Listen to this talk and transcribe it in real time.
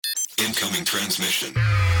Incoming transmission.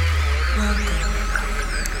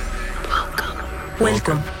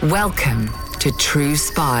 Welcome to True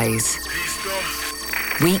Spies.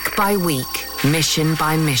 Week by week, mission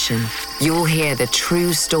by mission, you'll hear the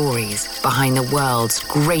true stories behind the world's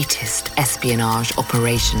greatest espionage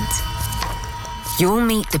operations. You'll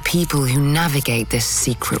meet the people who navigate this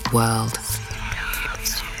secret world.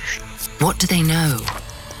 What do they know?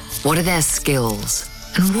 What are their skills?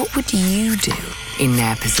 And what would you do in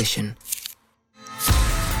their position?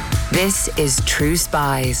 This is True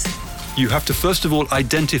Spies. You have to first of all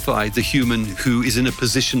identify the human who is in a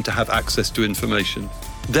position to have access to information.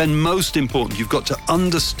 Then, most important, you've got to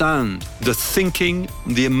understand the thinking,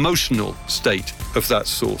 the emotional state of that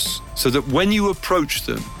source, so that when you approach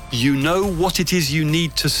them, you know what it is you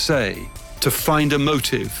need to say to find a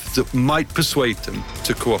motive that might persuade them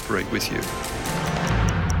to cooperate with you.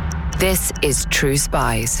 This is True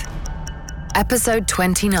Spies. Episode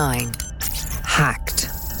 29, Hacked.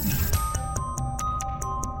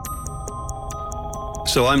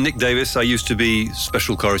 So I'm Nick Davis. I used to be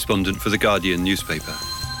special correspondent for The Guardian newspaper.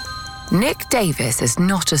 Nick Davis is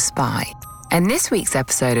not a spy, and this week's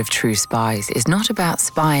episode of True Spies is not about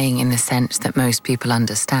spying in the sense that most people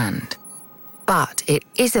understand. But it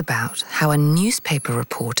is about how a newspaper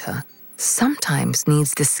reporter sometimes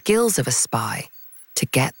needs the skills of a spy to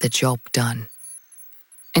get the job done.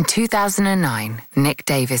 In 2009, Nick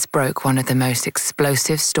Davis broke one of the most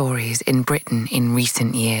explosive stories in Britain in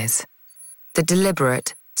recent years. The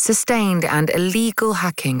deliberate, sustained and illegal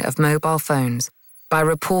hacking of mobile phones by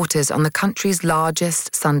reporters on the country's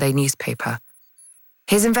largest Sunday newspaper.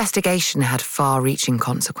 His investigation had far-reaching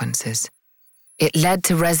consequences. It led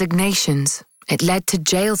to resignations, it led to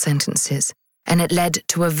jail sentences, and it led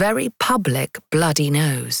to a very public bloody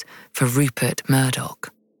nose for Rupert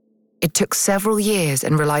Murdoch. It took several years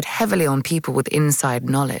and relied heavily on people with inside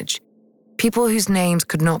knowledge, people whose names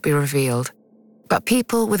could not be revealed, but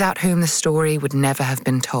people without whom the story would never have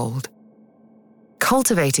been told.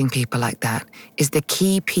 Cultivating people like that is the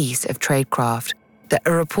key piece of tradecraft that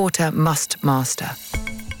a reporter must master.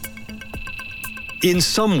 In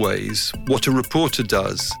some ways, what a reporter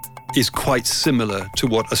does is quite similar to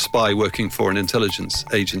what a spy working for an intelligence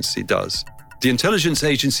agency does. The intelligence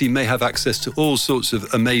agency may have access to all sorts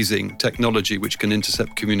of amazing technology which can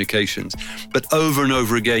intercept communications, but over and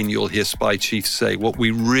over again you'll hear spy chiefs say what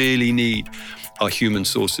we really need are human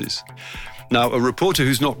sources. Now, a reporter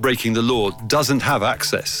who's not breaking the law doesn't have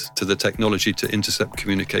access to the technology to intercept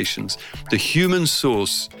communications. The human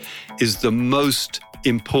source is the most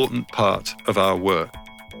important part of our work.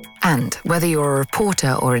 And whether you're a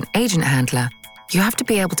reporter or an agent handler, you have to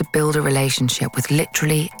be able to build a relationship with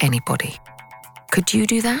literally anybody. Could you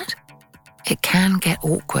do that? It can get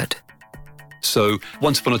awkward. So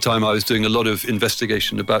once upon a time, I was doing a lot of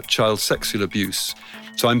investigation about child sexual abuse.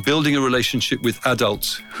 So I'm building a relationship with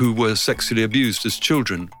adults who were sexually abused as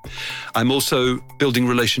children. I'm also building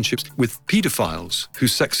relationships with pedophiles who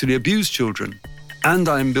sexually abuse children. And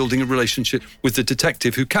I'm building a relationship with the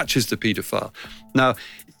detective who catches the pedophile. Now,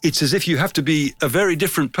 it's as if you have to be a very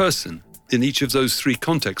different person in each of those three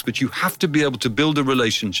contexts, but you have to be able to build a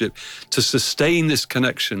relationship to sustain this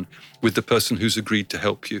connection with the person who's agreed to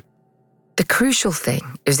help you. The crucial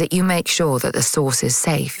thing is that you make sure that the source is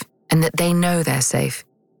safe and that they know they're safe,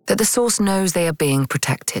 that the source knows they are being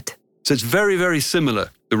protected. So it's very, very similar,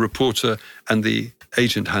 the reporter and the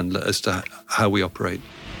agent handler, as to how we operate.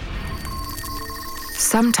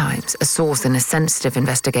 Sometimes a source in a sensitive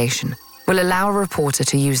investigation will allow a reporter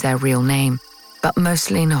to use their real name, but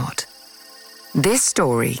mostly not. This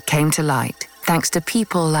story came to light thanks to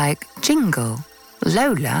people like Jingle,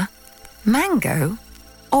 Lola, Mango,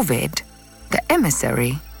 Ovid, The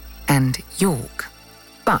Emissary, and York.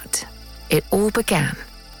 But it all began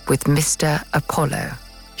with Mr. Apollo.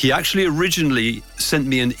 He actually originally sent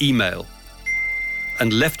me an email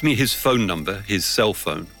and left me his phone number, his cell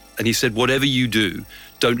phone. And he said, whatever you do,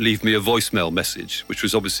 don't leave me a voicemail message, which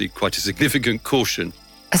was obviously quite a significant caution.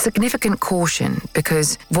 A significant caution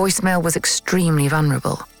because voicemail was extremely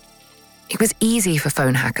vulnerable. It was easy for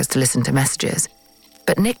phone hackers to listen to messages,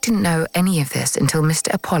 but Nick didn't know any of this until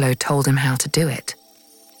Mr. Apollo told him how to do it.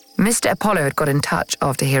 Mr. Apollo had got in touch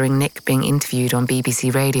after hearing Nick being interviewed on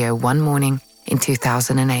BBC Radio one morning in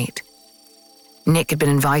 2008. Nick had been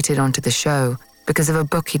invited onto the show because of a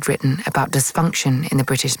book he'd written about dysfunction in the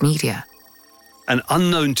British media. And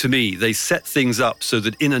unknown to me, they set things up so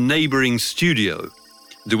that in a neighbouring studio,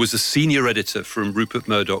 there was a senior editor from Rupert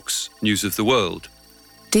Murdoch's News of the World.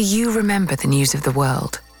 Do you remember the News of the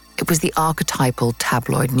World? It was the archetypal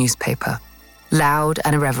tabloid newspaper. Loud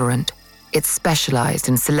and irreverent, it specialised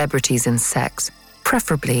in celebrities and sex,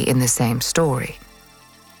 preferably in the same story.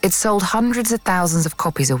 It sold hundreds of thousands of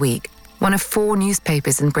copies a week, one of 4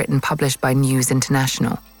 newspapers in Britain published by News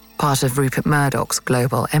International, part of Rupert Murdoch's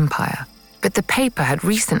global empire. But the paper had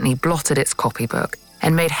recently blotted its copybook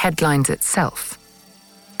and made headlines itself.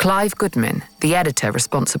 Clive Goodman, the editor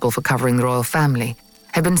responsible for covering the royal family,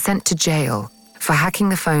 had been sent to jail for hacking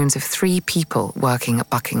the phones of 3 people working at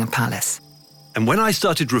Buckingham Palace. And when I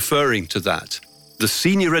started referring to that, the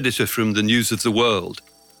senior editor from the News of the World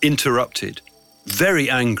interrupted, very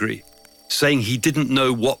angry, saying he didn't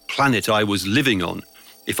know what planet I was living on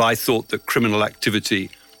if I thought that criminal activity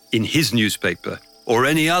in his newspaper or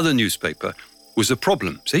any other newspaper was a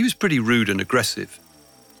problem. So he was pretty rude and aggressive.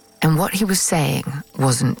 And what he was saying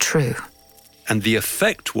wasn't true. And the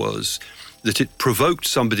effect was that it provoked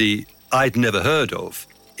somebody I'd never heard of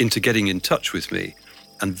into getting in touch with me.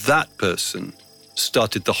 And that person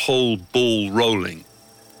started the whole ball rolling.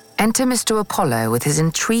 Enter Mr. Apollo with his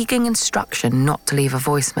intriguing instruction not to leave a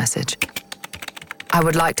voice message. "I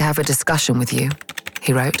would like to have a discussion with you,"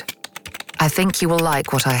 he wrote. "I think you will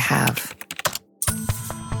like what I have."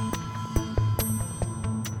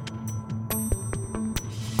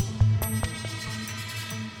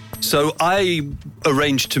 So I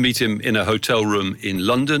arranged to meet him in a hotel room in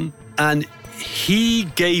London, and he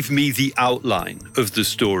gave me the outline of the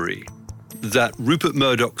story that Rupert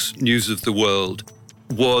Murdoch's News of the World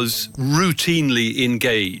was routinely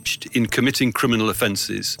engaged in committing criminal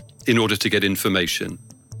offences in order to get information,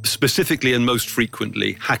 specifically and most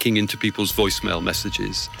frequently hacking into people's voicemail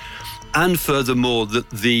messages. And furthermore, that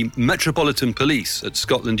the Metropolitan Police at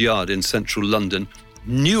Scotland Yard in central London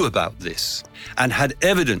knew about this and had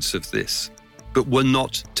evidence of this, but were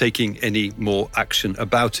not taking any more action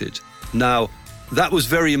about it. Now, that was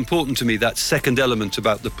very important to me, that second element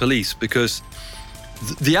about the police, because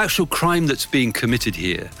the actual crime that's being committed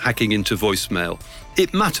here, hacking into voicemail,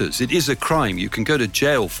 it matters. It is a crime. You can go to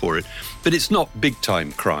jail for it, but it's not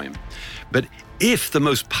big-time crime. But if the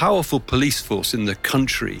most powerful police force in the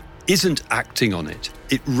country isn't acting on it,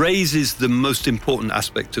 it raises the most important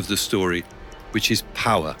aspect of the story, which is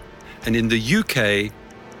power. And in the UK,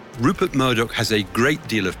 Rupert Murdoch has a great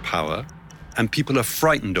deal of power, and people are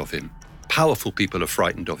frightened of him. Powerful people are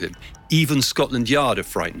frightened of him. Even Scotland Yard are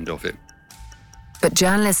frightened of him. But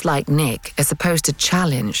journalists like Nick are supposed to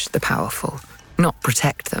challenge the powerful, not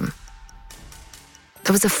protect them.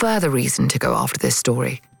 There was a further reason to go after this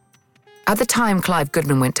story. At the time Clive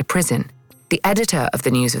Goodman went to prison, the editor of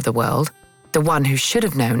the News of the World, the one who should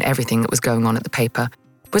have known everything that was going on at the paper,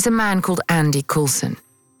 was a man called Andy Coulson.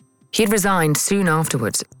 He had resigned soon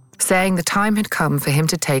afterwards, saying the time had come for him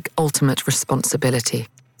to take ultimate responsibility.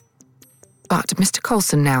 But Mr.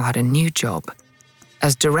 Coulson now had a new job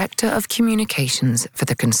as Director of Communications for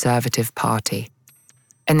the Conservative Party.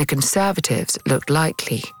 And the Conservatives looked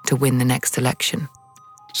likely to win the next election.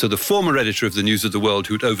 So the former editor of the News of the World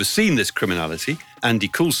who'd overseen this criminality, Andy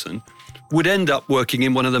Coulson, would end up working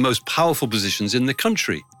in one of the most powerful positions in the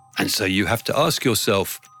country. And so you have to ask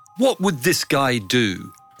yourself, what would this guy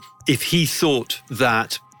do if he thought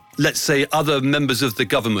that, let's say, other members of the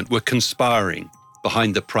government were conspiring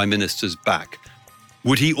behind the Prime Minister's back?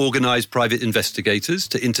 Would he organise private investigators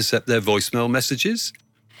to intercept their voicemail messages?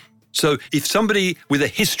 So if somebody with a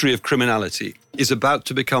history of criminality is about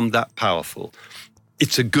to become that powerful,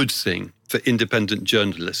 it's a good thing for independent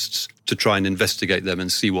journalists to try and investigate them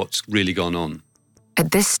and see what's really gone on.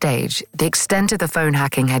 At this stage, the extent of the phone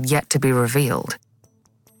hacking had yet to be revealed.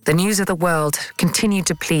 The News of the World continued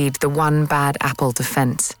to plead the one bad apple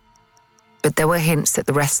defence, but there were hints that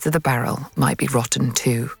the rest of the barrel might be rotten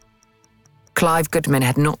too. Clive Goodman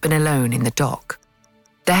had not been alone in the dock.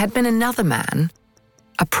 There had been another man,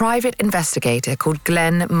 a private investigator called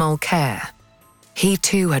Glenn Mulcair. He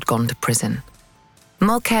too had gone to prison.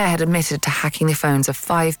 Mulcair had admitted to hacking the phones of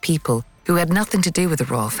 5 people who had nothing to do with the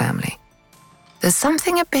royal family. There's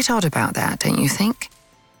something a bit odd about that, don't you think?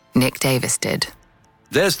 Nick Davis did.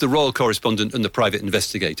 There's the royal correspondent and the private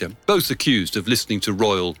investigator, both accused of listening to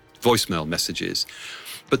royal voicemail messages.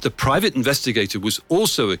 But the private investigator was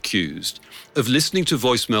also accused of listening to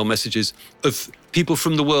voicemail messages of people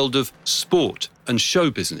from the world of sport and show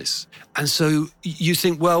business. And so you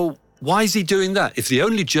think, well, why is he doing that? If the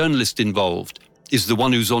only journalist involved is the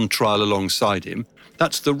one who's on trial alongside him,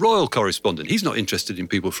 that's the royal correspondent. He's not interested in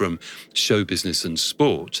people from show business and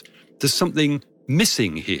sport. There's something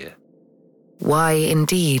missing here. Why,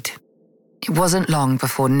 indeed. It wasn't long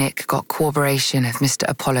before Nick got corroboration of Mr.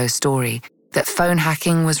 Apollo's story that phone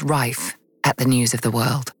hacking was rife at the News of the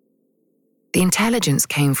World. The intelligence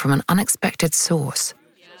came from an unexpected source.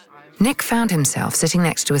 Nick found himself sitting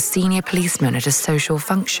next to a senior policeman at a social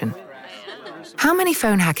function. How many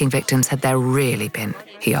phone hacking victims had there really been,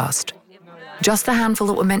 he asked. Just the handful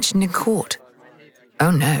that were mentioned in court?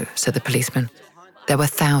 Oh no, said the policeman. There were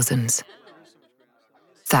thousands.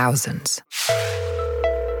 Thousands.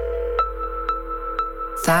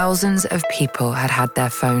 Thousands of people had had their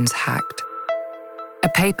phones hacked. A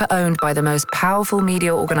paper owned by the most powerful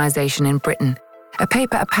media organisation in Britain, a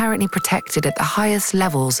paper apparently protected at the highest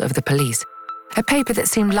levels of the police, a paper that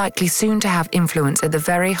seemed likely soon to have influence at the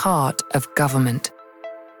very heart of government.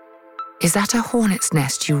 Is that a hornet's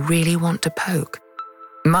nest you really want to poke?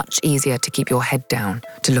 Much easier to keep your head down,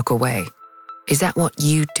 to look away. Is that what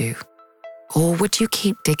you'd do? Or would you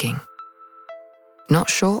keep digging? Not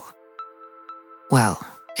sure? Well,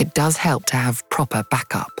 it does help to have proper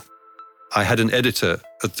backup. I had an editor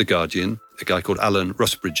at The Guardian, a guy called Alan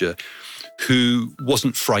Rusbridger, who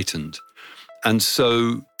wasn't frightened. And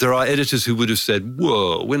so there are editors who would have said,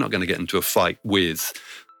 whoa, we're not going to get into a fight with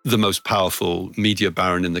the most powerful media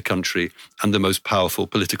baron in the country and the most powerful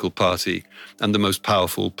political party and the most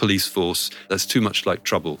powerful police force. That's too much like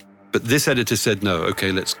trouble. But this editor said, no,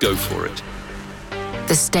 okay, let's go for it.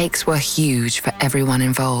 The stakes were huge for everyone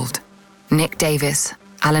involved. Nick Davis,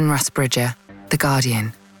 Alan Rusbridger, The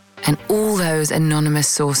Guardian, and all those anonymous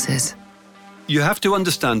sources. You have to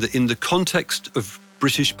understand that in the context of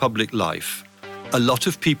British public life, a lot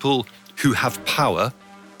of people who have power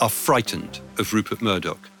are frightened of Rupert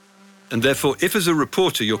Murdoch. And therefore, if as a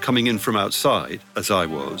reporter you're coming in from outside, as I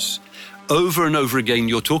was, over and over again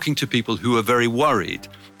you're talking to people who are very worried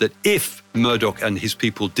that if Murdoch and his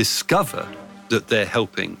people discover that they're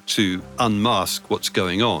helping to unmask what's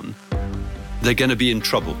going on, they're going to be in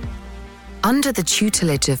trouble. Under the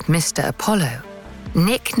tutelage of Mr. Apollo,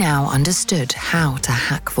 Nick now understood how to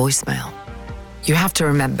hack voicemail. You have to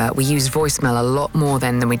remember, we use voicemail a lot more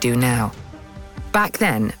then than we do now. Back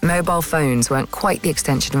then, mobile phones weren't quite the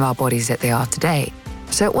extension of our bodies that they are today,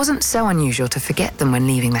 so it wasn't so unusual to forget them when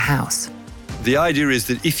leaving the house. The idea is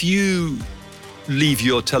that if you leave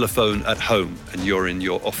your telephone at home and you're in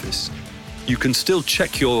your office, you can still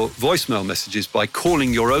check your voicemail messages by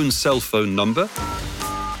calling your own cell phone number,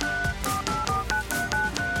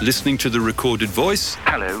 listening to the recorded voice.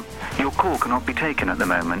 Hello, your call cannot be taken at the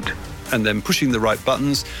moment. And then pushing the right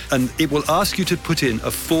buttons, and it will ask you to put in a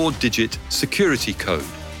 4-digit security code.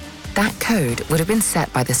 That code would have been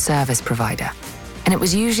set by the service provider, and it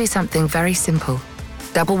was usually something very simple.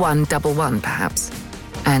 1111, perhaps.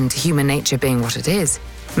 And human nature being what it is,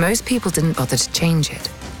 most people didn't bother to change it.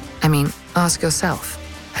 I mean, ask yourself,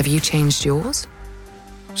 have you changed yours?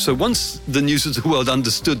 So once the News of the World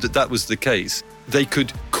understood that that was the case, they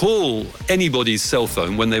could call anybody's cell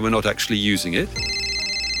phone when they were not actually using it,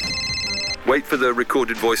 wait for the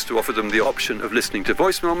recorded voice to offer them the option of listening to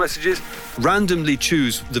voicemail messages, randomly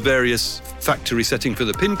choose the various factory setting for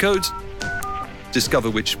the PIN codes, discover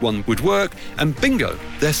which one would work, and bingo,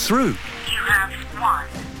 they're through. You have one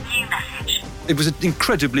new message. It was an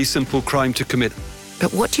incredibly simple crime to commit.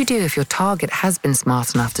 But what do you do if your target has been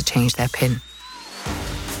smart enough to change their PIN?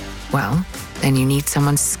 Well, then you need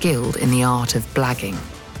someone skilled in the art of blagging.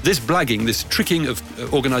 This blagging, this tricking of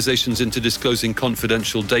organizations into disclosing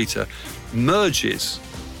confidential data, merges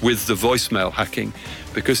with the voicemail hacking,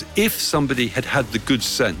 because if somebody had had the good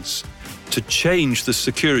sense to change the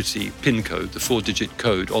security PIN code, the 4-digit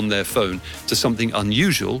code on their phone, to something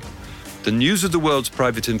unusual, the News of the World's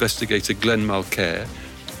private investigator Glenn Mulcair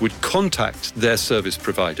would contact their service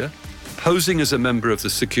provider, posing as a member of the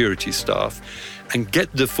security staff, and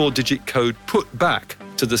get the 4-digit code put back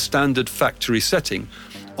to the standard factory setting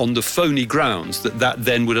on the phony grounds that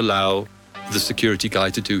then would allow the security guy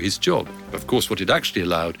to do his job. Of course, what it actually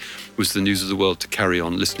allowed was the News of the World to carry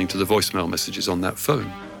on listening to the voicemail messages on that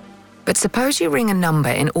phone. But suppose you ring a number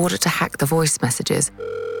in order to hack the voice messages,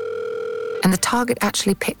 and the target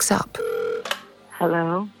actually picks up.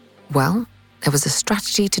 Hello? Well, there was a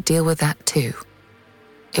strategy to deal with that too.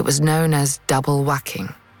 It was known as double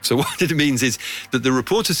whacking. So what it means is that the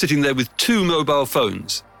reporter's sitting there with 2 mobile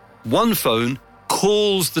phones. One phone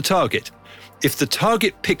calls the target. If the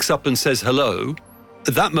target picks up and says hello,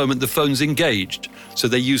 at that moment the phone's engaged. So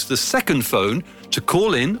they use the second phone to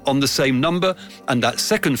call in on the same number, and that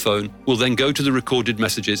second phone will then go to the recorded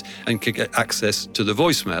messages and can get access to the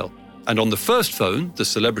voicemail. And on the first phone, the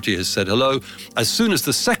celebrity has said hello. As soon as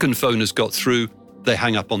the second phone has got through, they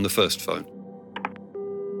hang up on the first phone.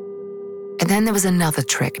 And then there was another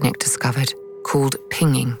trick Nick discovered, called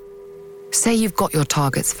pinging. Say you've got your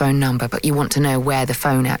target's phone number, but you want to know where the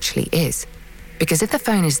phone actually is. Because if the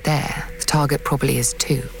phone is there, the target probably is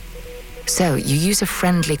too. So you use a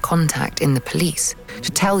friendly contact in the police to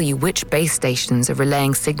tell you which base stations are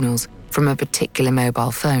relaying signals from a particular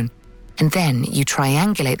mobile phone. and then you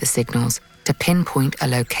triangulate the signals to pinpoint a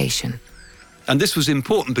location. And this was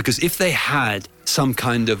important because if they had some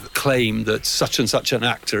kind of claim that such and such an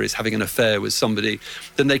actor is having an affair with somebody,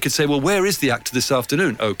 then they could say, well, where is the actor this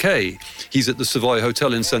afternoon? Okay, he's at the Savoy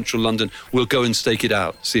Hotel in central London. We'll go and stake it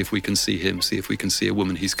out, see if we can see him, see if we can see a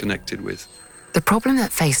woman he's connected with. The problem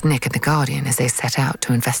that faced Nick and The Guardian as they set out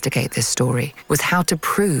to investigate this story was how to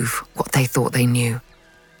prove what they thought they knew.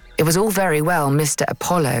 It was all very well Mr.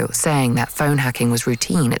 Apollo saying that phone hacking was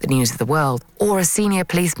routine at the News of the World, or a senior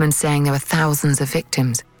policeman saying there were thousands of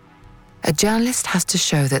victims. A journalist has to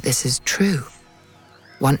show that this is true.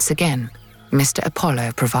 Once again, Mr.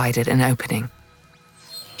 Apollo provided an opening.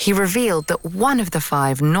 He revealed that one of the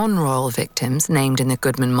 5 non-royal victims named in the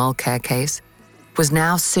Goodman Mulcair case was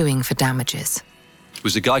now suing for damages. It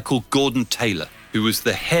was a guy called Gordon Taylor, who was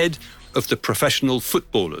the head of the Professional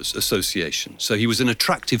Footballers Association. So he was an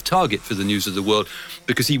attractive target for the News of the World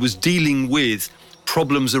because he was dealing with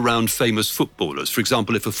problems around famous footballers. For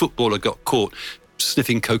example, if a footballer got caught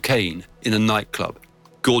sniffing cocaine in a nightclub,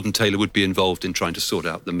 Gordon Taylor would be involved in trying to sort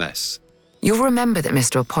out the mess. You'll remember that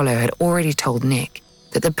Mr. Apollo had already told Nick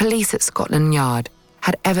that the police at Scotland Yard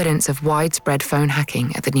had evidence of widespread phone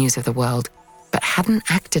hacking at the News of the World, but hadn't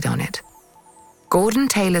acted on it. Gordon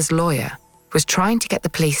Taylor's lawyer was trying to get the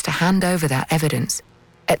police to hand over that evidence,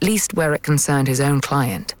 at least where it concerned his own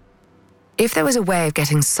client. If there was a way of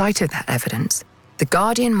getting sight of that evidence, The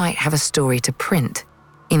Guardian might have a story to print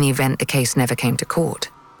in the event the case never came to court.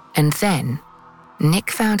 And then,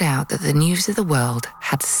 Nick found out that the News of the World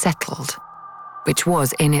had settled, which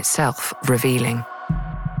was in itself revealing.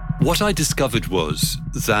 What I discovered was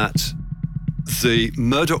that the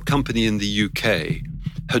Murdoch Company in the UK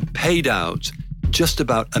had paid out just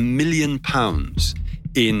about £1 million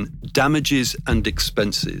in damages and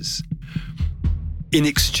expenses in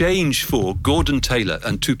exchange for Gordon Taylor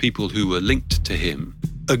and 2 people who were linked to him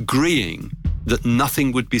agreeing that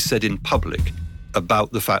nothing would be said in public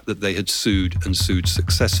about the fact that they had sued and sued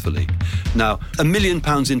successfully. Now, £1 million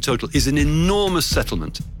in total is an enormous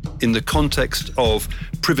settlement in the context of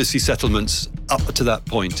privacy settlements up to that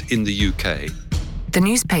point in the UK. The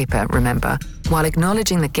newspaper, remember, while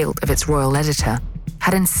acknowledging the guilt of its royal editor,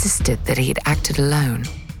 had insisted that he had acted alone.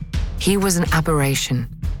 He was an aberration,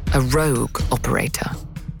 a rogue operator.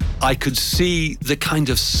 I could see the kind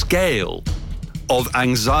of scale of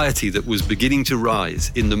anxiety that was beginning to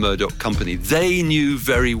rise in the Murdoch Company. They knew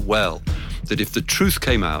very well that if the truth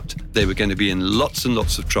came out, they were going to be in lots and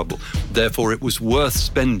lots of trouble. Therefore, it was worth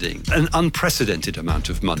spending an unprecedented amount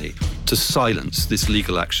of money to silence this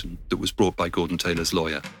legal action that was brought by Gordon Taylor's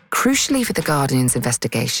lawyer. Crucially for The Guardian's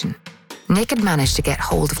investigation, Nick had managed to get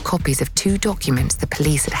hold of copies of 2 documents the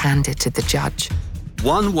police had handed to the judge.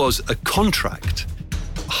 One was a contract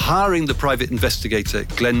hiring the private investigator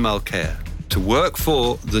Glenn Mulcair to work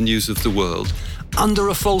for the News of the World under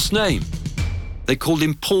a false name. They called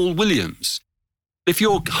him Paul Williams. If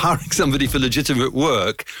you're hiring somebody for legitimate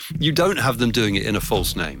work, you don't have them doing it in a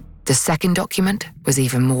false name. The second document was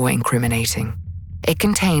even more incriminating. It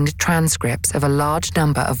contained transcripts of a large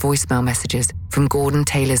number of voicemail messages from Gordon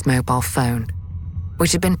Taylor's mobile phone,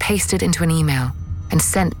 which had been pasted into an email and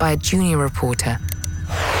sent by a junior reporter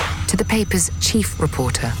to the paper's chief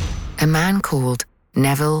reporter, a man called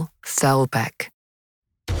Neville Thurlbeck.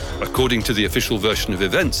 According to the official version of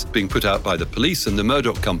events being put out by the police and the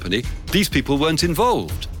Murdoch Company, these people weren't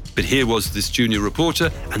involved. But here was this junior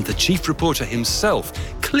reporter and the chief reporter himself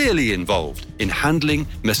clearly involved in handling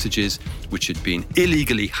messages which had been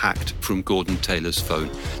illegally hacked from Gordon Taylor's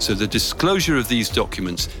phone. So the disclosure of these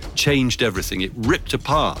documents changed everything. It ripped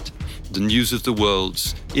apart the News of the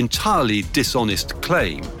World's entirely dishonest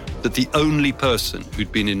claim that the only person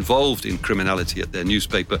who'd been involved in criminality at their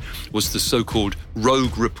newspaper was the so-called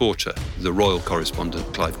rogue reporter, the royal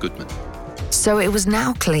correspondent Clive Goodman. So it was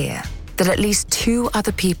now clear that at least 2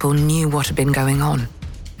 other people knew what had been going on,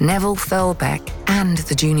 Neville Thurlbeck and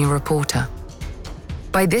the junior reporter.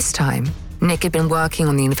 By this time, Nick had been working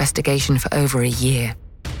on the investigation for over a year.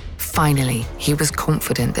 Finally, he was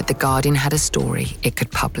confident that The Guardian had a story it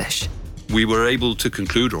could publish. We were able to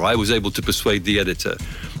conclude, or I was able to persuade the editor,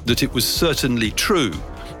 that it was certainly true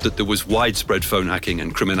that there was widespread phone hacking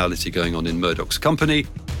and criminality going on in Murdoch's company,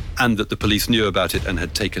 and that the police knew about it and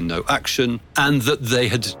had taken no action, and that they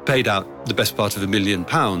had paid out the best part of £1 million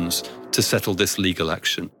to settle this legal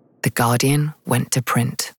action. The Guardian went to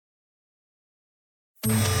print.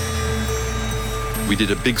 We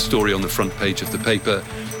did a big story on the front page of the paper,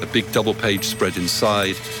 a big double-page spread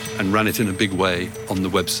inside, and ran it in a big way on the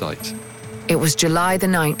website. It was July the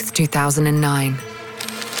 9th, 2009.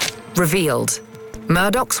 Revealed.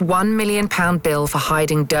 Murdoch's £1 million bill for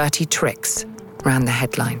hiding dirty tricks ran the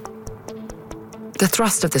headline. The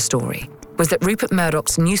thrust of the story was that Rupert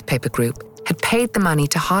Murdoch's newspaper group had paid the money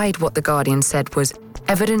to hide what The Guardian said was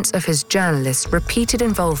evidence of his journalists' repeated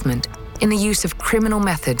involvement in the use of criminal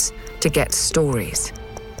methods to get stories.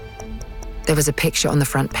 There was a picture on the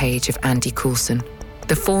front page of Andy Coulson,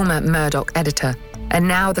 the former Murdoch editor and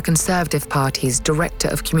now the Conservative Party's Director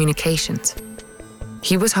of Communications.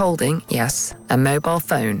 He was holding, yes, a mobile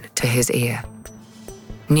phone to his ear.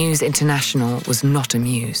 News International was not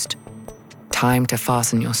amused. Time to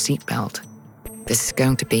fasten your seatbelt. This is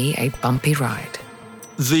going to be a bumpy ride.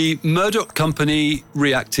 The Murdoch Company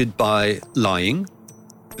reacted by lying.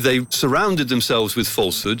 They surrounded themselves with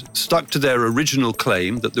falsehood, stuck to their original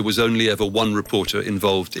claim that there was only ever one reporter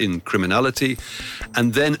involved in criminality,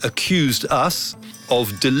 and then accused us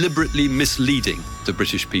of deliberately misleading the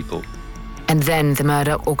British people. And then the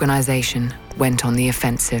Murdoch organisation went on the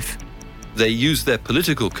offensive. They used their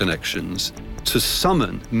political connections to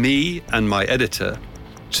summon me and my editor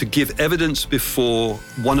to give evidence before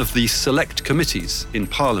one of the select committees in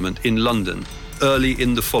Parliament in London early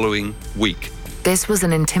in the following week. This was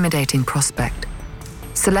an intimidating prospect.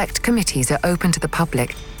 Select committees are open to the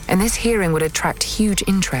public, and this hearing would attract huge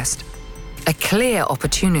interest. A clear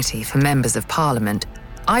opportunity for members of Parliament,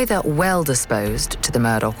 either well-disposed to the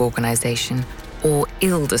Murdoch organisation or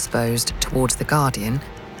ill-disposed towards The Guardian,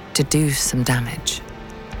 to do some damage.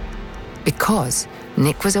 Because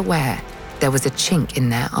Nick was aware there was a chink in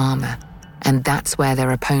their armour, and that's where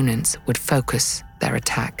their opponents would focus their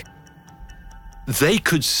attack. They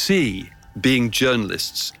could see, being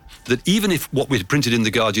journalists, that even if what we'd printed in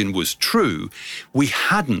The Guardian was true, we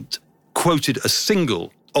hadn't quoted a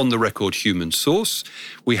single on-the-record human source.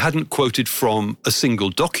 We hadn't quoted from a single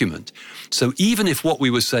document. So even if what we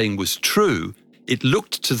were saying was true, it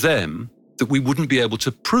looked to them that we wouldn't be able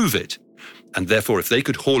to prove it. And therefore, if they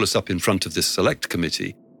could haul us up in front of this select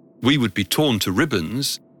committee, we would be torn to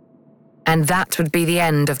ribbons. And that would be the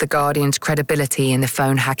end of The Guardian's credibility in the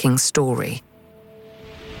phone hacking story.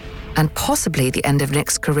 And possibly the end of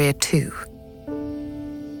Nick's career too.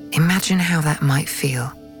 Imagine how that might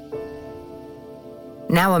feel.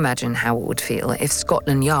 Now imagine how it would feel if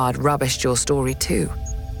Scotland Yard rubbished your story too.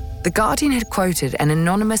 The Guardian had quoted an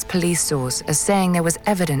anonymous police source as saying there was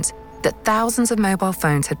evidence that thousands of mobile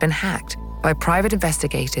phones had been hacked by private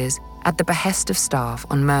investigators at the behest of staff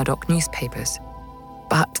on Murdoch newspapers.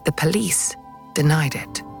 But the police denied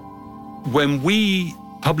it. When we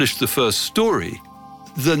published the first story,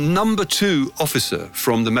 the number 2 officer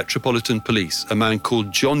from the Metropolitan Police, a man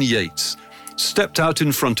called John Yates, stepped out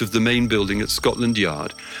in front of the main building at Scotland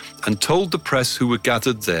Yard and told the press who were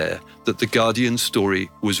gathered there that the Guardian story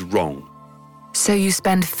was wrong. So you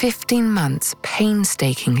spend 15 months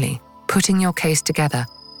painstakingly putting your case together,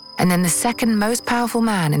 and then the second most powerful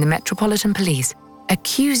man in the Metropolitan Police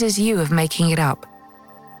accuses you of making it up.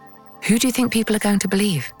 Who do you think people are going to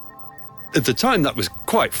believe? At the time, that was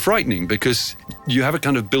quite frightening because you have a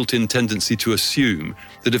kind of built-in tendency to assume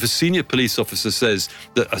that if a senior police officer says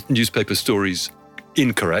that a newspaper story's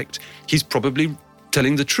incorrect, he's probably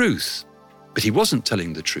telling the truth. But he wasn't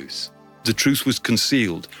telling the truth. The truth was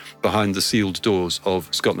concealed behind the sealed doors of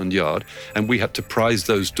Scotland Yard, and we had to prise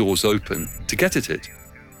those doors open to get at it.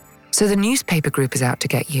 So the newspaper group is out to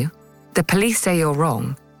get you, the police say you're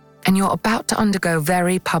wrong, and you're about to undergo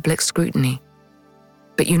very public scrutiny.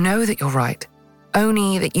 But you know that you're right,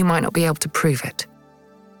 only that you might not be able to prove it.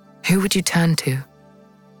 Who would you turn to?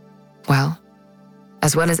 Well,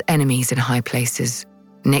 as well as enemies in high places,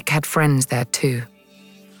 Nick had friends there too.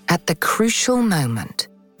 At the crucial moment,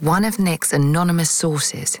 one of Nick's anonymous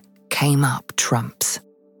sources came up trumps.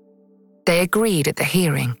 They agreed at the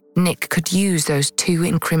hearing Nick could use those 2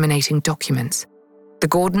 incriminating documents, the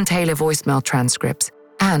Gordon Taylor voicemail transcripts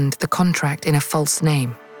and the contract in a false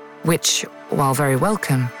name, which, while very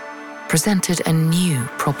welcome, presented a new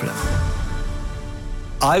problem.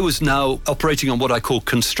 I was now operating on what I call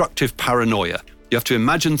constructive paranoia. You have to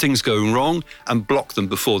imagine things going wrong and block them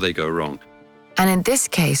before they go wrong. And in this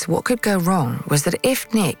case, what could go wrong was that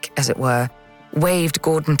if Nick, as it were, waved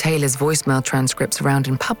Gordon Taylor's voicemail transcripts around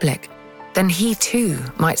in public, then he too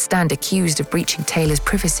might stand accused of breaching Taylor's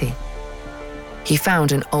privacy. He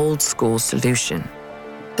found an old-school solution.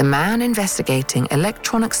 The man investigating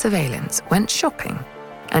electronic surveillance went shopping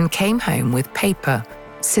and came home with paper,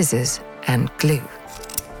 scissors, and glue.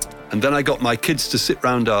 And then I got my kids to sit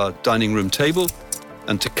round our dining room table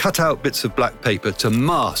and to cut out bits of black paper to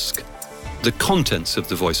mask the contents of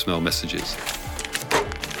the voicemail messages.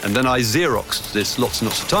 And then I Xeroxed this lots and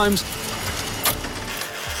lots of times.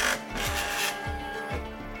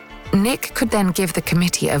 Nick could then give the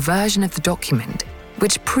committee a version of the document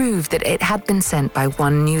which proved that it had been sent by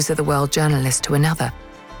one News of the World journalist to another,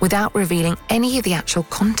 without revealing any of the actual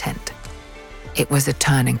content. It was a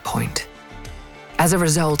turning point. As a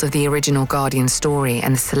result of the original Guardian story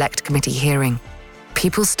and the Select Committee hearing,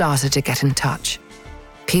 people started to get in touch.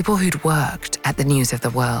 People who'd worked at the News of the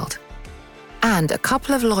World. And a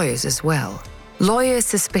couple of lawyers as well. Lawyers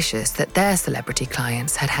suspicious that their celebrity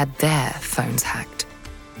clients had had their phones hacked.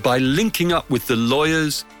 By linking up with the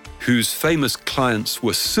lawyers whose famous clients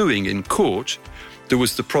were suing in court, there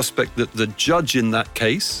was the prospect that the judge in that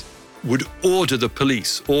case would order the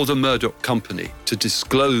police or the Murdoch company to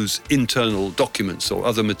disclose internal documents or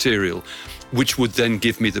other material, which would then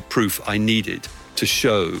give me the proof I needed to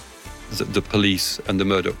show that the police and the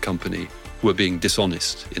Murdoch company were being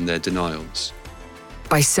dishonest in their denials.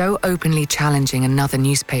 By so openly challenging another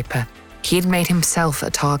newspaper, he had made himself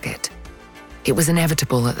a target. It was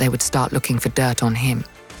inevitable that they would start looking for dirt on him.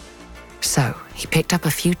 So he picked up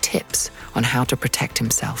a few tips on how to protect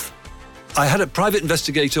himself. I had a private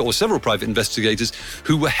investigator, or several private investigators,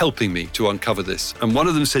 who were helping me to uncover this. And one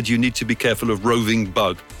of them said, you need to be careful of roving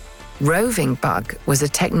bug. Roving bug was a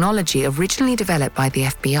technology originally developed by the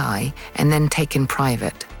FBI and then taken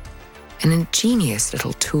private. An ingenious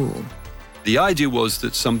little tool. The idea was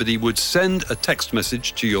that somebody would send a text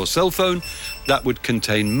message to your cell phone that would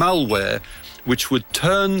contain malware, which would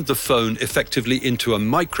turn the phone effectively into a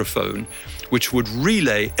microphone, which would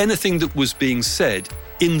relay anything that was being said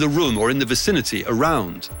in the room or in the vicinity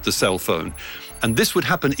around the cell phone. And this would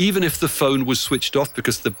happen even if the phone was switched off,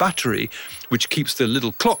 because the battery, which keeps the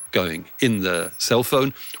little clock going in the cell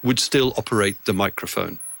phone, would still operate the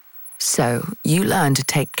microphone. So you learn to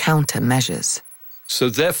take countermeasures. So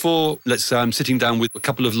therefore, let's say I'm sitting down with a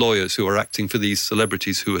couple of lawyers who are acting for these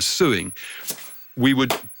celebrities who are suing. We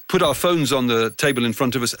would put our phones on the table in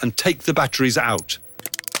front of us and take the batteries out.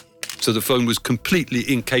 So the phone was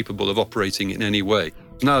completely incapable of operating in any way.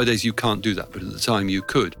 Nowadays, you can't do that, but at the time you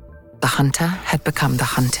could. The hunter had become the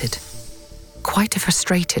hunted. Quite a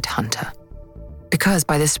frustrated hunter. Because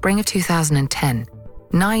by the spring of 2010,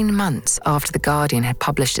 9 months after The Guardian had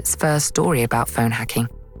published its first story about phone hacking,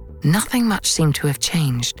 nothing much seemed to have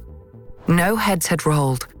changed. No heads had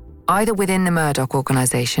rolled, either within the Murdoch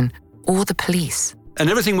organisation or the police. And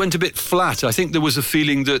everything went a bit flat. I think there was a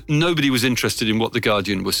feeling that nobody was interested in what The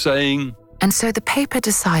Guardian was saying. And so the paper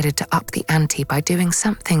decided to up the ante by doing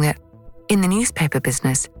something that, in the newspaper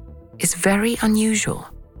business, is very unusual.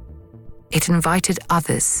 It invited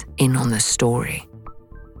others in on the story.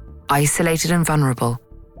 Isolated and vulnerable,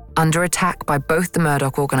 under attack by both the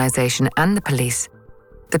Murdoch organisation and the police,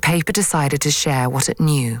 the paper decided to share what it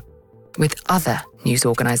knew with other news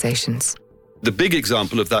organisations. The big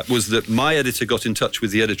example of that was that my editor got in touch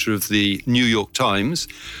with the editor of the New York Times,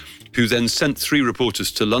 who then sent 3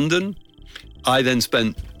 reporters to London. I then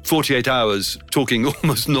spent 48 hours talking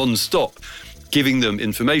almost non-stop, giving them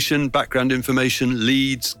information, background information,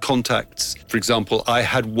 leads, contacts. For example, I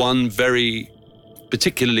had one very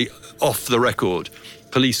particularly off-the-record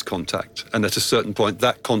police contact, and at a certain point,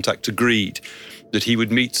 that contact agreed that he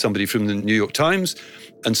would meet somebody from the New York Times,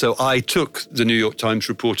 and so I took the New York Times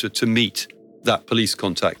reporter to meet that police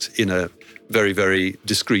contact in a very, very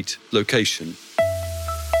discreet location.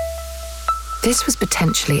 This was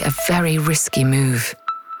potentially a very risky move.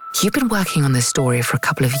 You've been working on this story for a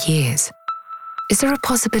couple of years. Is there a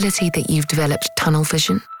possibility that you've developed tunnel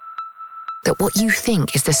vision? That what you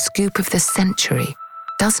think is the scoop of the century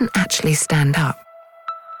doesn't actually stand up?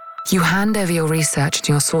 You hand over your research and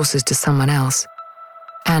your sources to someone else,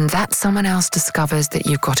 and that someone else discovers that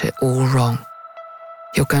you've got it all wrong.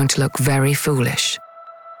 You're going to look very foolish,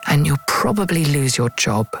 and you'll probably lose your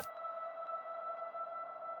job.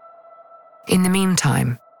 In the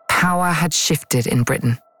meantime, power had shifted in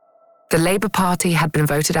Britain. The Labour Party had been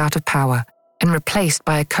voted out of power and replaced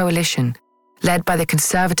by a coalition led by the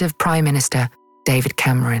Conservative Prime Minister, David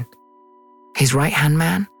Cameron. His right-hand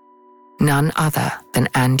man? None other than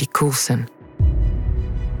Andy Coulson.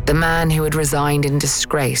 The man who had resigned in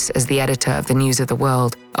disgrace as the editor of the News of the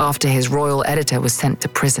World after his royal editor was sent to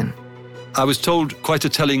prison. I was told quite a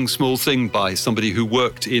telling small thing by somebody who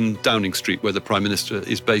worked in Downing Street, where the Prime Minister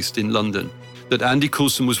is based in London, that Andy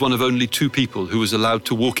Coulson was one of only 2 people who was allowed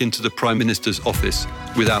to walk into the Prime Minister's office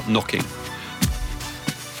without knocking.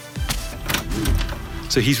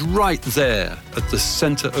 So he's right there at the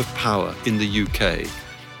centre of power in the UK,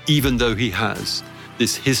 even though he has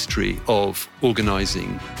this history of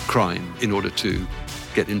organising crime in order to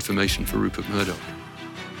get information for Rupert Murdoch.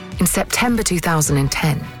 In September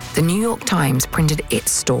 2010, the New York Times printed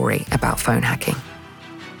its story about phone hacking.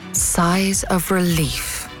 Sighs of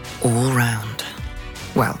relief all round.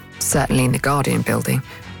 Well, certainly in the Guardian building.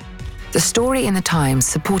 The story in the Times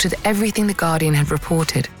supported everything the Guardian had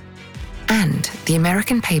reported. And the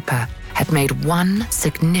American paper had made one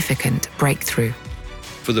significant breakthrough.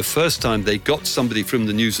 For the first time, they got somebody from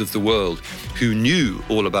the News of the World who knew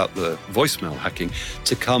all about the voicemail hacking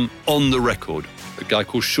to come on the record. A guy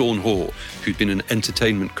called Sean Hoare, who'd been an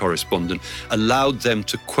entertainment correspondent, allowed them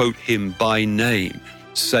to quote him by name,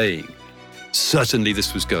 saying, certainly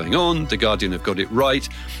this was going on, the Guardian have got it right,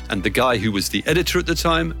 and the guy who was the editor at the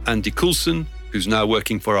time, Andy Coulson, who's now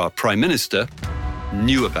working for our Prime Minister,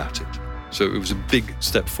 knew about it. So it was a big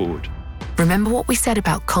step forward. Remember what we said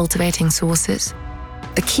about cultivating sources?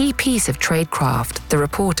 The key piece of tradecraft the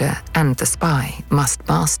reporter and the spy must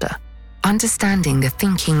master. Understanding the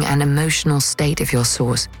thinking and emotional state of your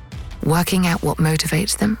source, working out what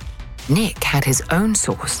motivates them. Nick had his own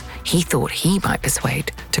source he thought he might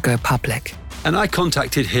persuade to go public. And I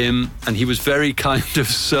contacted him, and he was very kind of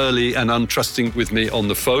surly and untrusting with me on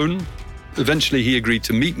the phone. Eventually, he agreed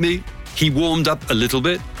to meet me. He warmed up a little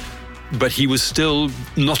bit, but he was still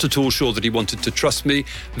not at all sure that he wanted to trust me.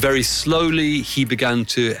 Very slowly, he began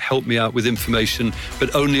to help me out with information,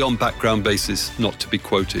 but only on background basis, not to be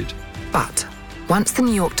quoted. But once the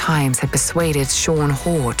New York Times had persuaded Sean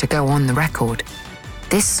Hoare to go on the record,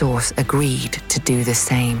 this source agreed to do the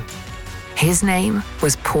same. His name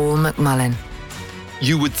was Paul McMullen.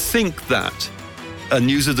 You would think that a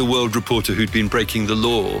News of the World reporter who'd been breaking the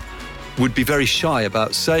law would be very shy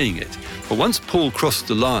about saying it. But once Paul crossed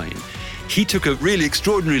the line, he took a really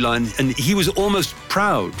extraordinary line, and he was almost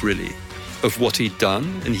proud, really, of what he'd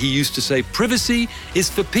done. And he used to say, privacy is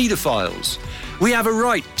for paedophiles. We have a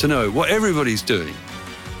right to know what everybody's doing.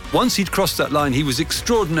 Once he'd crossed that line, he was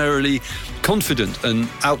extraordinarily confident and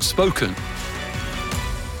outspoken.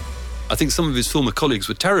 I think some of his former colleagues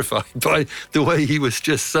were terrified by the way he was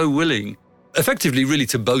just so willing, effectively really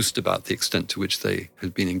to boast about the extent to which they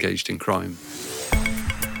had been engaged in crime.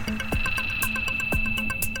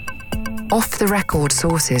 Off-the-record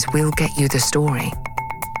sources will get you the story,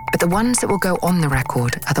 but the ones that will go on the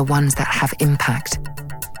record are the ones that have impact.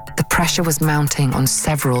 The pressure was mounting on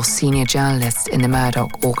several senior journalists in the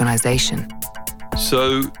Murdoch organisation.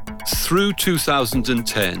 So, through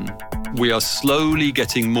 2010, we are slowly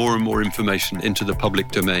getting more and more information into the public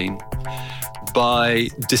domain. By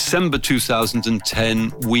December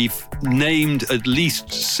 2010, we've named at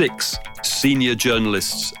least 6 senior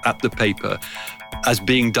journalists at the paper as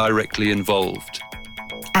being directly involved.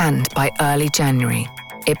 And by early January,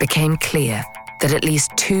 it became clear that at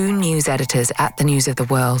least 2 news editors at the News of the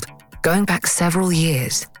World, going back several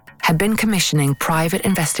years, had been commissioning private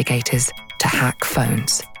investigators to hack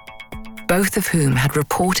phones, both of whom had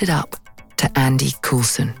reported up to Andy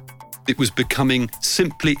Coulson. It was becoming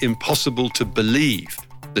simply impossible to believe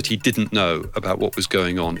that he didn't know about what was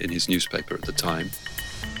going on in his newspaper at the time.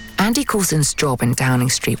 Andy Coulson's job in Downing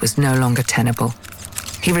Street was no longer tenable.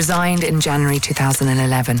 He resigned in January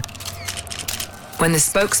 2011. When the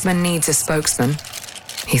spokesman needs a spokesman,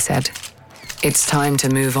 he said, it's time to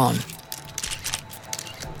move on.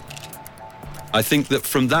 I think that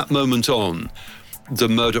from that moment on, the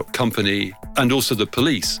Murdoch company and also the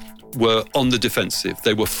police were on the defensive.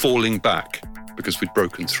 They were falling back because we'd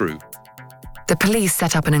broken through. The police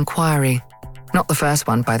set up an inquiry. Not the first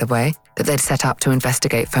one, by the way, that they'd set up to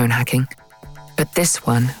investigate phone hacking. But this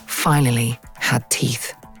one finally had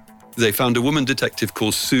teeth. They found a woman detective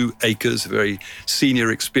called Sue Akers, a very senior,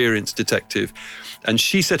 experienced detective, and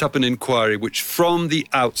she set up an inquiry which from the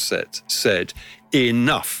outset said,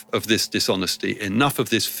 enough of this dishonesty, enough of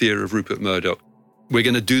this fear of Rupert Murdoch. We're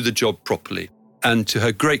going to do the job properly. And to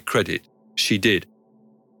her great credit, she did.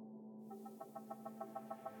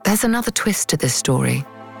 There's another twist to this story.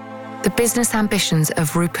 The business ambitions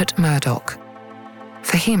of Rupert Murdoch.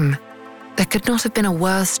 For him, there could not have been a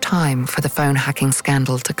worse time for the phone hacking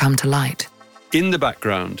scandal to come to light. In the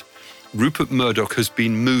background, Rupert Murdoch has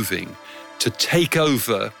been moving to take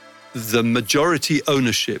over the majority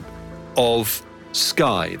ownership of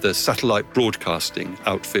Sky, the satellite broadcasting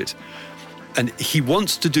outfit. And he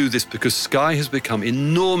wants to do this because Sky has become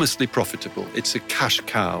enormously profitable. It's a cash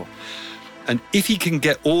cow. And if he can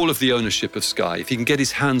get all of the ownership of Sky, if he can get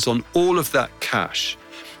his hands on all of that cash,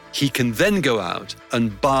 he can then go out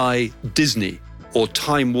and buy Disney or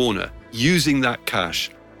Time Warner using that cash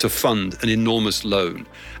to fund an enormous loan.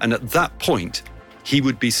 And at that point, he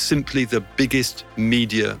would be simply the biggest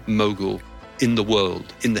media mogul in the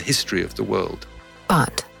world, in the history of the world.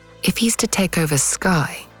 But if he's to take over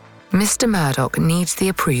Sky, Mr. Murdoch needs the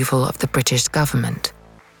approval of the British government.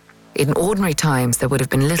 In ordinary times, there would have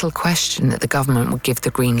been little question that the government would give the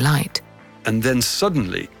green light. And then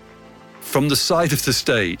suddenly, from the side of the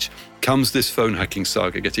stage comes this phone hacking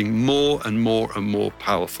saga, getting more and more and more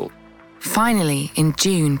powerful. Finally, in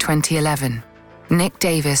June 2011, Nick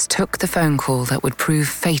Davis took the phone call that would prove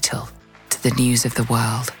fatal to the news of the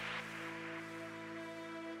world.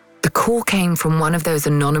 The call came from one of those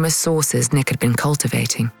anonymous sources Nick had been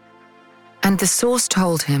cultivating. And the source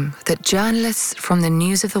told him that journalists from the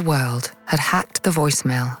News of the World had hacked the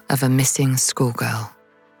voicemail of a missing schoolgirl.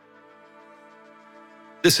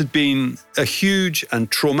 This had been a huge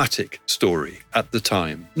and traumatic story at the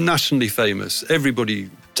time, nationally famous,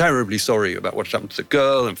 everybody terribly sorry about what happened to the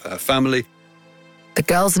girl and for her family. The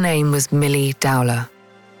girl's name was Millie Dowler.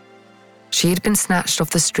 She had been snatched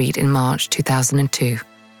off the street in March 2002.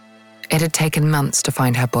 It had taken months to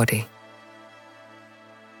find her body.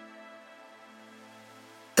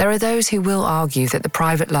 There are those who will argue that the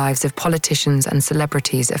private lives of politicians and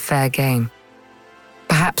celebrities are fair game.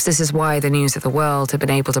 Perhaps this is why the News of the World had been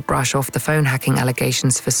able to brush off the phone hacking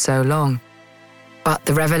allegations for so long. But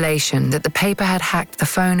the revelation that the paper had hacked the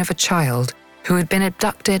phone of a child who had been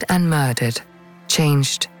abducted and murdered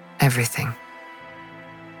changed everything.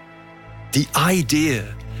 The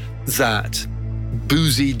idea that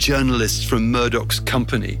boozy journalists from Murdoch's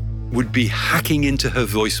company would be hacking into her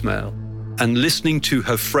voicemail and listening to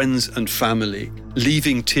her friends and family,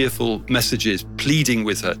 leaving tearful messages, pleading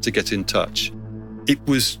with her to get in touch. It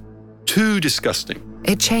was too disgusting.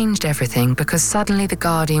 It changed everything because suddenly The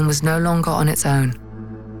Guardian was no longer on its own.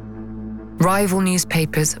 Rival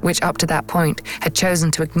newspapers, which up to that point had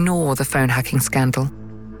chosen to ignore the phone hacking scandal,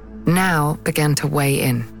 now began to weigh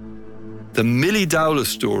in. The Millie Dowler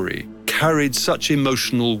story carried such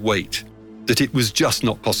emotional weight that it was just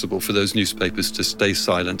not possible for those newspapers to stay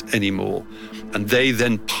silent anymore. And they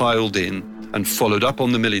then piled in and followed up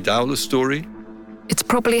on the Millie Dowler story. It's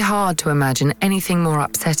probably hard to imagine anything more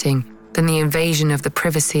upsetting than the invasion of the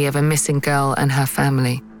privacy of a missing girl and her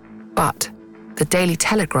family. But the Daily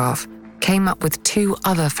Telegraph came up with 2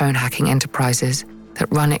 other phone hacking enterprises that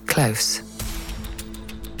run it close.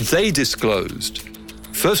 They disclosed,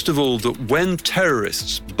 first of all, that when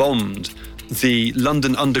terrorists bombed the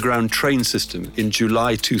London Underground train system in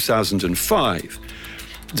July 2005,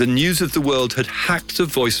 the News of the World had hacked the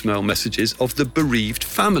voicemail messages of the bereaved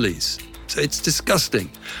families. So it's disgusting.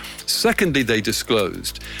 Secondly, they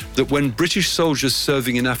disclosed that when British soldiers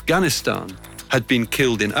serving in Afghanistan had been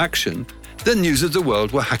killed in action, the News of the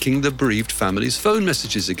World were hacking the bereaved families' phone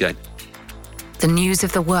messages again. The News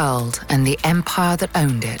of the World and the empire that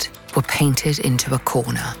owned it were painted into a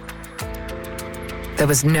corner. There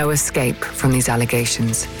was no escape from these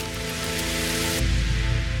allegations.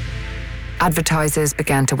 Advertisers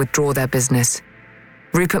began to withdraw their business.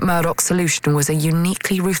 Rupert Murdoch's solution was a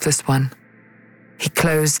uniquely ruthless one. He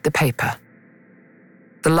closed the paper.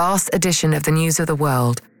 The last edition of the News of the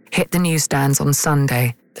World hit the newsstands on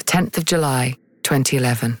Sunday, the 10th of July,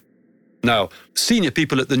 2011. Now, senior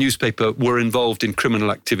people at the newspaper were involved in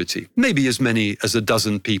criminal activity, maybe as many as a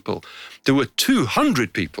dozen people. There were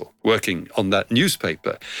 200 people working on that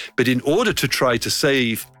newspaper, but in order to try to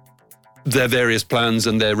save their various plans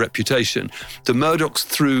and their reputation, the Murdochs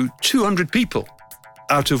threw 200 people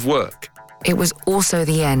out of work. It was also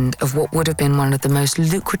the end of what would have been one of the most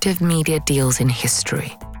lucrative media deals in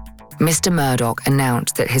history. Mr. Murdoch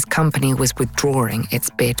announced that his company was withdrawing its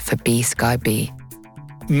bid for B-Sky B.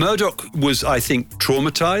 Murdoch was, I think,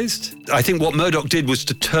 traumatized. I think what Murdoch did was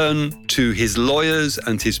to turn to his lawyers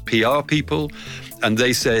and his PR people, and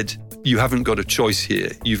they said, you haven't got a choice here.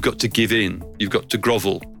 You've got to give in. You've got to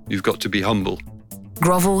grovel. You've got to be humble.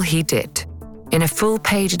 Grovel he did. In a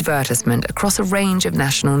full-page advertisement across a range of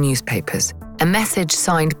national newspapers, a message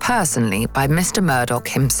signed personally by Mr. Murdoch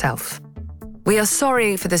himself. "We are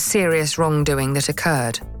sorry for the serious wrongdoing that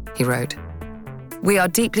occurred," he wrote. "We are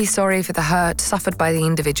deeply sorry for the hurt suffered by the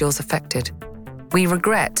individuals affected. We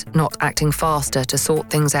regret not acting faster to sort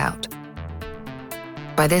things out."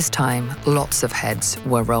 By this time, lots of heads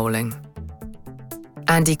were rolling.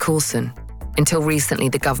 Andy Coulson, until recently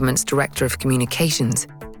the government's Director of Communications,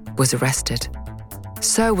 was arrested.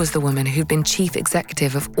 So was the woman who'd been chief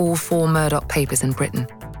executive of all 4 Murdoch papers in Britain.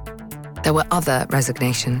 There were other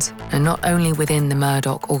resignations, and not only within the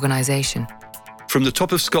Murdoch organisation. From the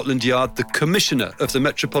top of Scotland Yard, the Commissioner of the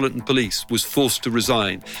Metropolitan Police was forced to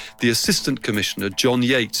resign. The Assistant Commissioner, John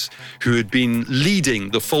Yates, who had been leading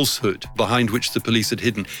the falsehood behind which the police had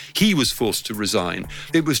hidden, he was forced to resign.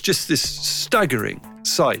 It was just this staggering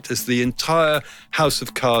sight as the entire house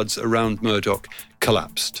of cards around Murdoch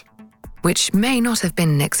collapsed. Which may not have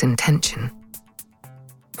been Nick's intention.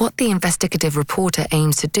 What the investigative reporter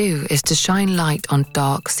aims to do is to shine light on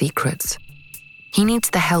dark secrets. He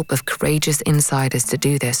needs the help of courageous insiders to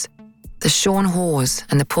do this, the Sean Hawes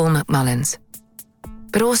and the Paul McMullins,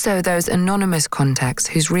 but also those anonymous contacts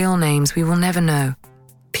whose real names we will never know,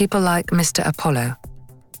 people like Mr. Apollo.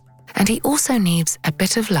 And he also needs a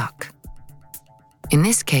bit of luck. In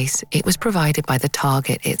this case, it was provided by the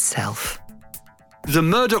target itself. The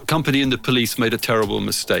Murdoch Company and the police made a terrible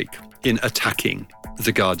mistake in attacking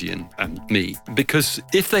The Guardian and me, because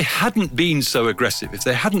if they hadn't been so aggressive, if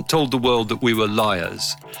they hadn't told the world that we were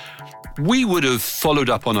liars, we would have followed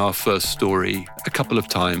up on our first story a couple of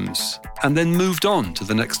times and then moved on to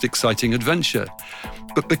the next exciting adventure.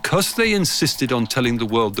 But because they insisted on telling the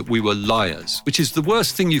world that we were liars, which is the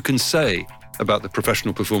worst thing you can say about the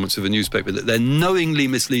professional performance of a newspaper, that they're knowingly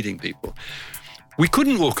misleading people, we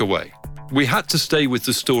couldn't walk away. We had to stay with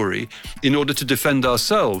the story in order to defend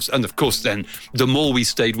ourselves. And of course, then the more we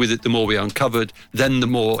stayed with it, the more we uncovered, then the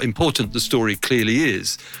more important the story clearly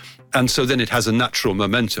is. And so then it has a natural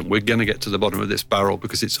momentum. We're going to get to the bottom of this barrel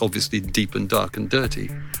because it's obviously deep and dark and dirty.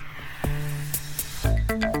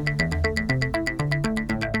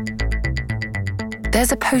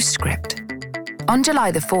 There's a postscript. On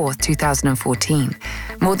July the 4th, 2014,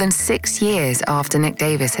 more than 6 years after Nick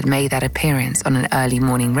Davis had made that appearance on an early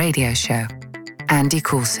morning radio show, Andy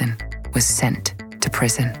Coulson was sent to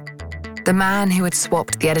prison. The man who had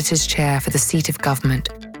swapped the editor's chair for the seat of government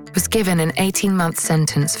was given an 18-month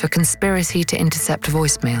sentence for conspiracy to intercept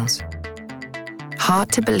voicemails.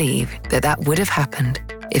 Hard to believe that that would have happened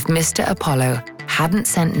if Mr. Apollo hadn't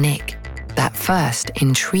sent Nick that first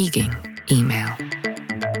intriguing email.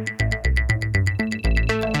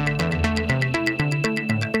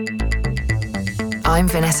 I'm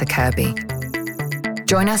Vanessa Kirby.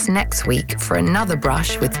 Join us next week for another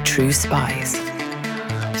brush with true spies.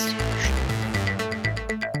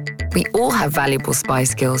 We all have valuable spy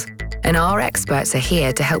skills, and our experts are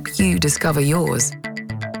here to help you discover yours.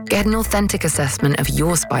 Get an authentic assessment of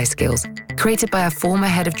your spy skills, created by a former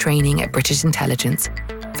head of training at British Intelligence,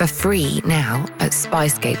 for free now at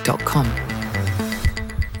spyscape.com.